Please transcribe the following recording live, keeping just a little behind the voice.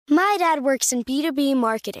My dad works in B2B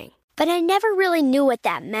marketing, but I never really knew what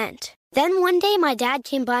that meant. Then one day my dad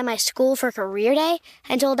came by my school for career day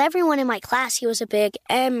and told everyone in my class he was a big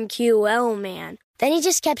MQL man. Then he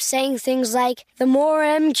just kept saying things like, the more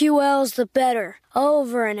MQLs, the better,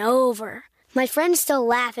 over and over. My friends still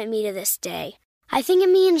laugh at me to this day. I think it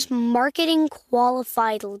means marketing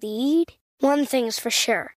qualified lead. One thing's for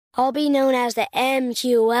sure, I'll be known as the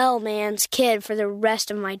MQL man's kid for the rest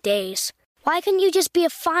of my days. Why couldn't you just be a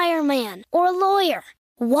fireman or a lawyer?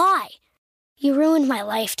 Why? You ruined my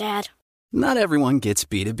life, Dad. Not everyone gets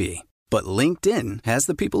B2B, but LinkedIn has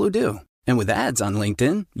the people who do. And with ads on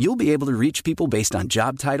LinkedIn, you'll be able to reach people based on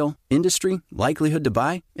job title, industry, likelihood to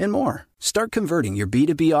buy, and more. Start converting your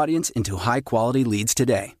B2B audience into high-quality leads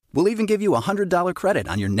today. We'll even give you a $100 credit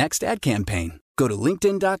on your next ad campaign. Go to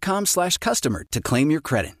linkedin.com/customer to claim your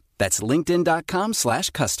credit. That's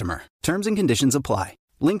linkedin.com/customer. Terms and conditions apply.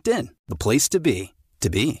 LinkedIn, the place to be, to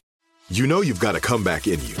be. You know you've got a comeback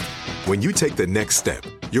in you. When you take the next step,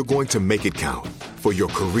 you're going to make it count. For your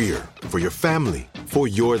career, for your family, for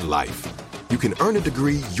your life. You can earn a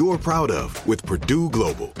degree you're proud of with Purdue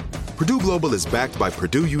Global. Purdue Global is backed by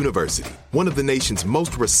Purdue University, one of the nation's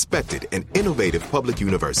most respected and innovative public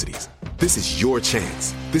universities. This is your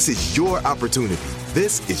chance. This is your opportunity.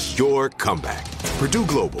 This is your comeback. Purdue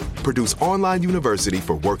Global, Purdue's online university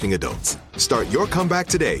for working adults. Start your comeback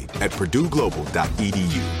today at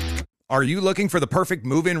purdueglobal.edu. Are you looking for the perfect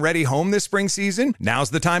move-in ready home this spring season? Now's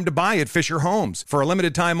the time to buy at Fisher Homes. For a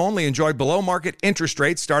limited time only, enjoy below-market interest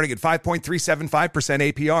rates starting at 5.375%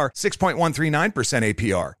 APR, 6.139%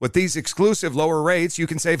 APR. With these exclusive lower rates, you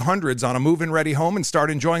can save hundreds on a move-in ready home and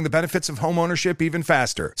start enjoying the benefits of home ownership even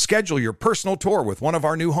faster. Schedule your personal tour with one of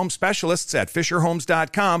our new home specialists at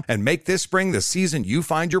FisherHomes.com and make this spring the season you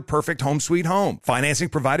find your perfect home sweet home. Financing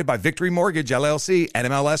provided by Victory Mortgage, LLC,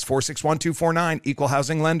 NMLS 461249, Equal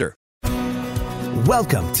Housing Lender.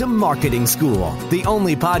 Welcome to Marketing School, the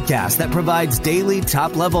only podcast that provides daily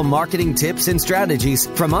top-level marketing tips and strategies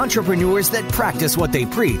from entrepreneurs that practice what they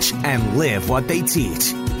preach and live what they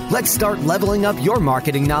teach. Let's start leveling up your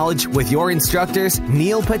marketing knowledge with your instructors,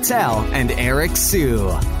 Neil Patel and Eric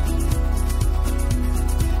Sue.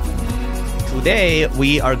 Today,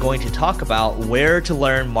 we are going to talk about where to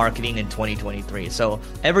learn marketing in 2023. So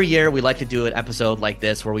every year we like to do an episode like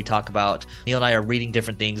this where we talk about, Neil and I are reading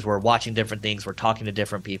different things, we're watching different things, we're talking to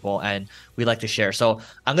different people, and we like to share. So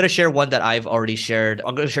I'm going to share one that I've already shared.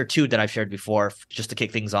 I'm going to share two that I've shared before just to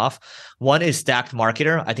kick things off. One is Stacked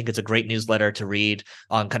Marketer. I think it's a great newsletter to read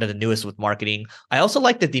on kind of the newest with marketing. I also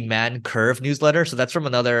like the Demand Curve newsletter. So that's from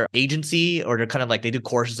another agency, or they're kind of like, they do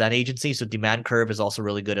courses at agency. So Demand Curve is also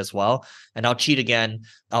really good as well. And I'll cheat again.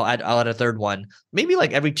 I'll add a third one. Maybe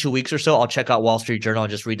like every 2 weeks or so, I'll check out Wall Street Journal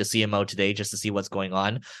and just read the CMO Today just to see what's going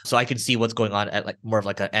on. So I can see what's going on at like more of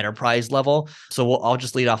like an enterprise level. So I'll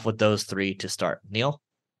just lead off with those three to start. Neil?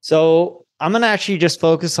 So I'm going to actually just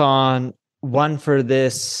focus on one for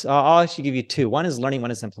this. I'll actually give you two. One is learning, one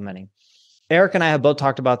is implementing. Eric and I have both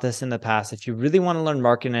talked about this in the past. If you really want to learn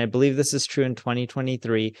marketing, I believe this is true in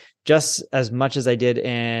 2023, just as much as I did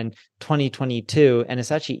in 2022, and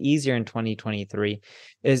it's actually easier in 2023,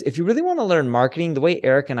 is if you really want to learn marketing, the way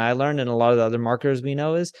Eric and I learned and a lot of the other marketers we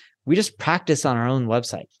know is we just practice on our own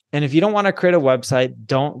website. And if you don't want to create a website,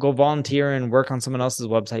 don't go volunteer and work on someone else's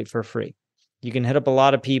website for free. You can hit up a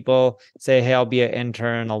lot of people, say, hey, I'll be an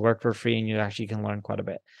intern, I'll work for free, and you actually can learn quite a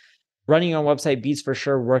bit. Running your own website beats for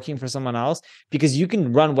sure working for someone else, because you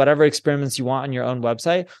can run whatever experiments you want on your own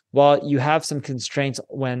website while you have some constraints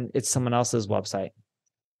when it's someone else's website.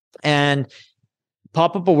 And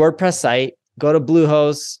pop up a WordPress site, go to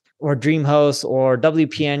Bluehost or DreamHost or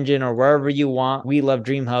WP Engine or wherever you want. We love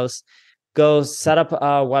DreamHost. Go set up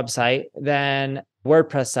a website, then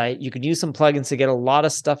WordPress site. You can use some plugins to get a lot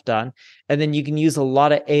of stuff done. And then you can use a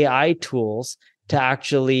lot of AI tools to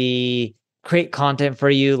actually create content for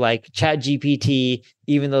you, like ChatGPT.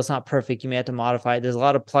 Even though it's not perfect, you may have to modify it. There's a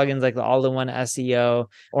lot of plugins like the All-in-One SEO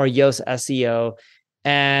or Yoast SEO,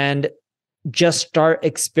 and just start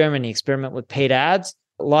experimenting. Experiment with paid ads.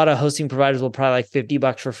 A lot of hosting providers will probably like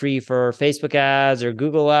 $50 for free for Facebook ads or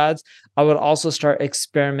Google ads. I would also start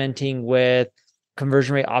experimenting with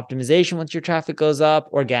conversion rate optimization once your traffic goes up,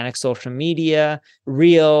 organic social media,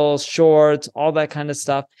 reels, shorts, all that kind of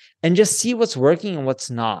stuff, and just see what's working and what's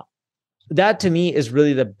not. That to me is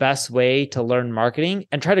really the best way to learn marketing,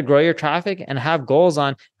 and try to grow your traffic and have goals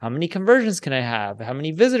on how many conversions can I have? How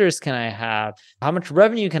many visitors can I have? How much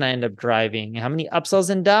revenue can I end up driving? How many upsells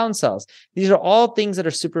and downsells? These are all things that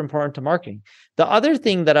are super important to marketing. The other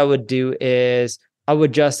thing that I would do is I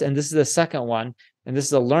would just, and this is the second one, and this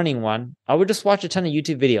is a learning one, I would just watch a ton of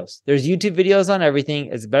YouTube videos. There's YouTube videos on everything.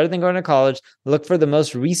 It's better than going to college. Look for the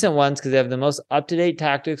most recent ones because they have the most up-to-date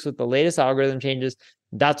tactics with the latest algorithm changes.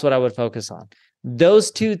 That's what I would focus on.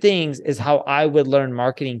 Those two things is how I would learn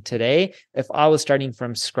marketing today if I was starting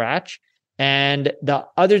from scratch. And the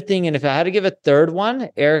other thing, and if I had to give a third one,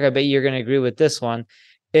 Eric, I bet you're going to agree with this one,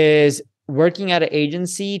 is working at an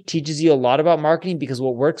agency teaches you a lot about marketing because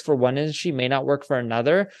what works for one industry may not work for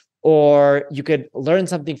another. Or you could learn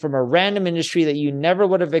something from a random industry that you never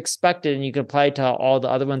would have expected, and you can apply it to all the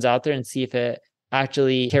other ones out there and see if it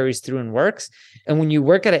actually carries through and works. And when you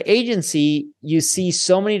work at an agency, you see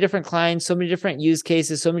so many different clients, so many different use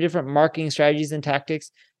cases, so many different marketing strategies and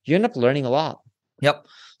tactics. You end up learning a lot. Yep.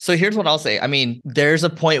 So here's what I'll say. I mean, there's a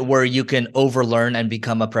point where you can overlearn and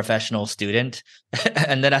become a professional student.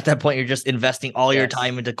 And then at that point, you're just investing all your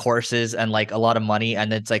time into courses and like a lot of money.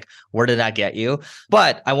 And it's like, where did that get you?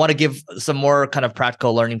 But I want to give some more kind of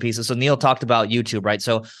practical learning pieces. So Neil talked about YouTube, right?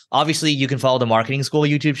 So obviously you can follow the Marketing School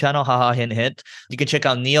YouTube channel, haha, hint, hint. You can check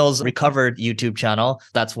out Neil's Recovered YouTube channel.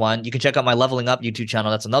 That's one. You can check out my Leveling Up YouTube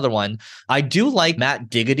channel. That's another one. I do like Matt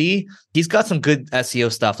Diggity. He's got some good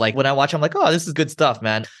SEO stuff. Like when I watch, I'm like, oh, this is good stuff,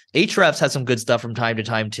 man. Ahrefs has some good stuff from time to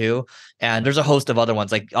time too. And there's a host of other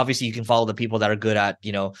ones. Like obviously you can follow the people that are good at,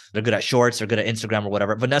 they're good at shorts, they're good at Instagram or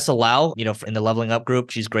whatever. Vanessa Lau, in the Leveling Up group,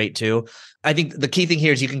 she's great too. I think the key thing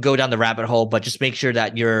here is you can go down the rabbit hole, but just make sure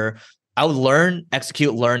that I would learn,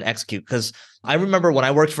 execute. Because I remember when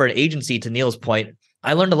I worked for an agency, to Neil's point,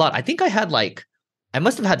 I learned a lot. I think I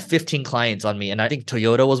must have had 15 clients on me. And I think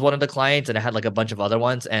Toyota was one of the clients, and I had like a bunch of other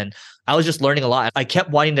ones. And I was just learning a lot. I kept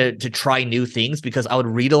wanting to try new things because I would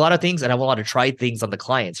read a lot of things and I wanted to try things on the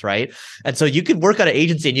clients, right? And so you could work at an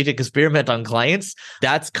agency and you could experiment on clients.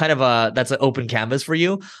 That's kind of that's an open canvas for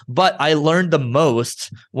you. But I learned the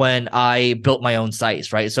most when I built my own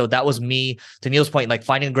sites, right? So that was me, to Neil's point, like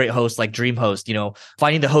finding a great host like DreamHost,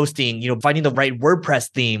 finding the hosting, finding the right WordPress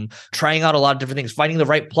theme, trying out a lot of different things, finding the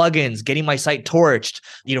right plugins, getting my site torched,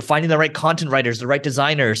 finding the right content writers, the right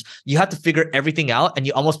designers. You have to figure everything out and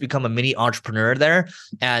you almost become a mini entrepreneur there.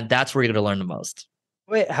 And that's where you're going to learn the most.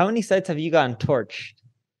 Wait, how many sites have you gotten torched?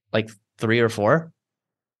 Like 3 or 4?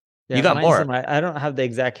 Yeah, you got more. I don't have the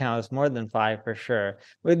exact count. It's more than 5 for sure.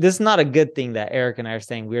 But this is not a good thing that Eric and I are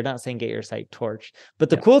saying. We're not saying get your site torched. But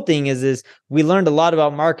the cool thing is we learned a lot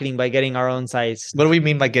about marketing by getting our own sites. What do we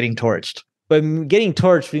mean by getting torched? By getting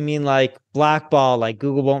torched, we mean like blackball, like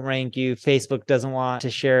Google won't rank you. Facebook doesn't want to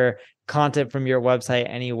share content from your website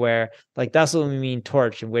anywhere. Like that's what we mean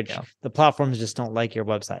torch, in which the platforms just don't like your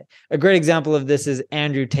website. A great example of this is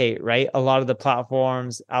Andrew Tate, right? A lot of the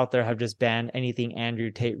platforms out there have just banned anything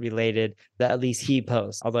Andrew Tate related that at least he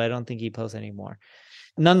posts, although I don't think he posts anymore.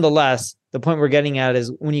 Nonetheless, the point we're getting at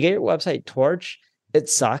is when you get your website torched, it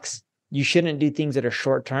sucks. You shouldn't do things that are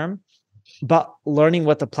short term, but learning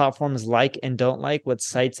what the platforms like and don't like, what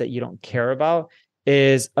sites that you don't care about,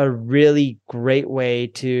 is a really great way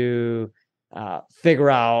to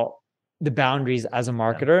figure out the boundaries as a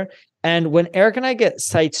marketer. And when Eric and I get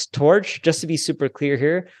sites torched, just to be super clear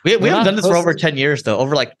here, we haven't done this for over 10 years though,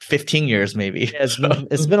 over like 15 years maybe. Yeah,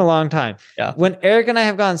 it's been a long time. Yeah. When Eric and I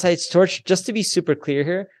have gotten sites torched, just to be super clear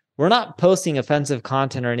here, we're not posting offensive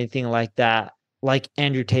content or anything like that, like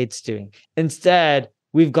Andrew Tate's doing. Instead,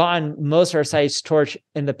 we've gotten most of our sites torched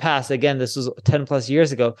in the past. Again, this was 10 plus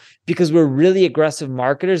years ago, because we're really aggressive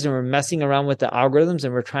marketers and we're messing around with the algorithms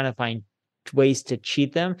and we're trying to find ways to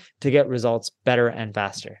cheat them to get results better and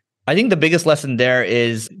faster. I think the biggest lesson there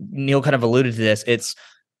is, Neil kind of alluded to this, it's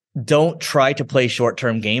don't try to play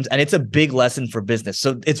short-term games. And it's a big lesson for business.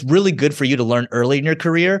 So it's really good for you to learn early in your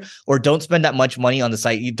career, or don't spend that much money on the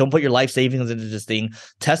site. You don't put your life savings into this thing,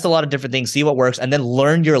 test a lot of different things, see what works, and then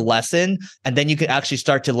learn your lesson. And then you can actually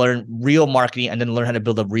start to learn real marketing and then learn how to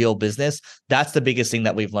build a real business. That's the biggest thing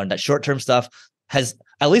that we've learned, that short-term stuff has,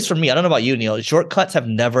 at least for me, I don't know about you, Neil, shortcuts have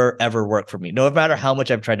never, ever worked for me, no matter how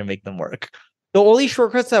much I've tried to make them work. The only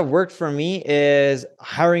shortcuts that worked for me is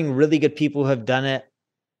hiring really good people who have done it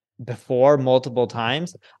before multiple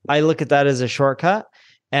times. I look at that as a shortcut,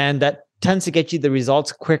 and that tends to get you the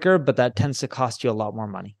results quicker, but that tends to cost you a lot more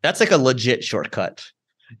money. That's like a legit shortcut.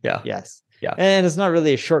 Yeah. Yes. Yeah. And it's not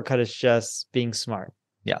really a shortcut. It's just being smart.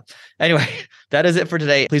 Yeah. Anyway, that is it for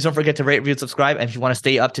today. Please don't forget to rate, review, and subscribe. And if you want to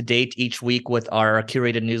stay up to date each week with our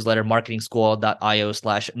curated newsletter,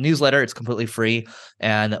 marketingschool.io/newsletter, it's completely free.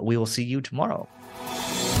 And we will see you tomorrow.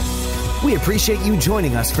 We appreciate you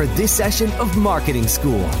joining us for this session of Marketing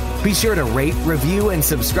School. Be sure to rate, review, and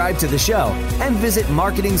subscribe to the show, and visit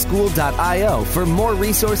marketingschool.io for more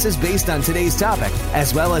resources based on today's topic,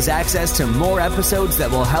 as well as access to more episodes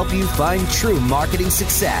that will help you find true marketing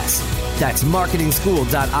success. That's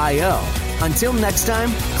marketingschool.io. Until next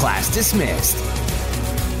time, class dismissed.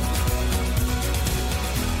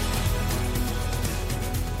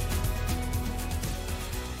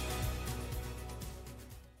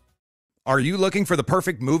 Are you looking for the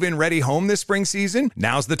perfect move-in ready home this spring season?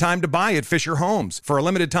 Now's the time to buy at Fisher Homes. For a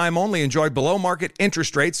limited time only, enjoy below-market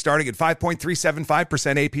interest rates starting at 5.375%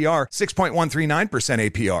 APR,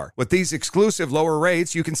 6.139% APR. With these exclusive lower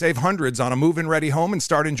rates, you can save hundreds on a move-in ready home and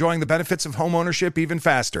start enjoying the benefits of home ownership even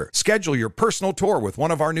faster. Schedule your personal tour with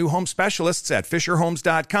one of our new home specialists at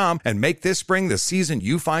FisherHomes.com and make this spring the season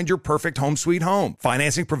you find your perfect home sweet home.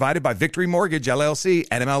 Financing provided by Victory Mortgage, LLC,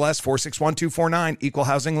 NMLS 461249, Equal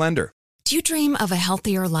Housing Lender. Do you dream of a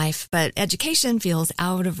healthier life, but education feels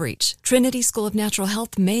out of reach? Trinity School of Natural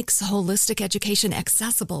Health makes holistic education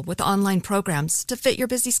accessible with online programs to fit your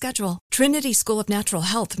busy schedule. Trinity School of Natural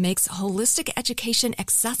Health makes holistic education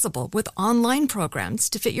accessible with online programs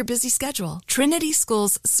to fit your busy schedule. Trinity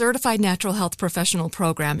School's Certified Natural Health Professional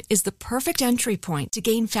Program is the perfect entry point to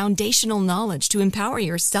gain foundational knowledge to empower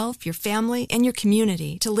yourself, your family, and your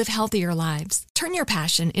community to live healthier lives. Turn your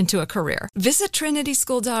passion into a career. Visit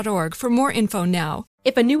trinityschool.org for more info now.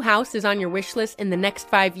 If a new house is on your wish list in the next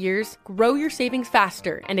 5 years, grow your savings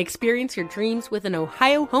faster and experience your dreams with an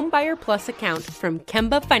Ohio Homebuyer Plus account from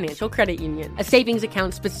Kemba Financial Credit Union. A savings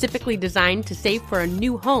account specifically designed to save for a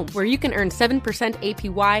new home where you can earn 7%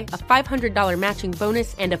 APY, a $500 matching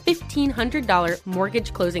bonus, and a $1,500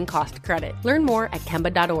 mortgage closing cost credit. Learn more at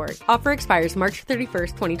Kemba.org. Offer expires March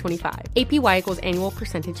 31st, 2025. APY equals annual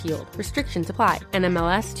percentage yield. Restrictions apply.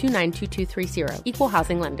 NMLS 292230. Equal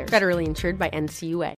housing lender. Federally insured by NCUA.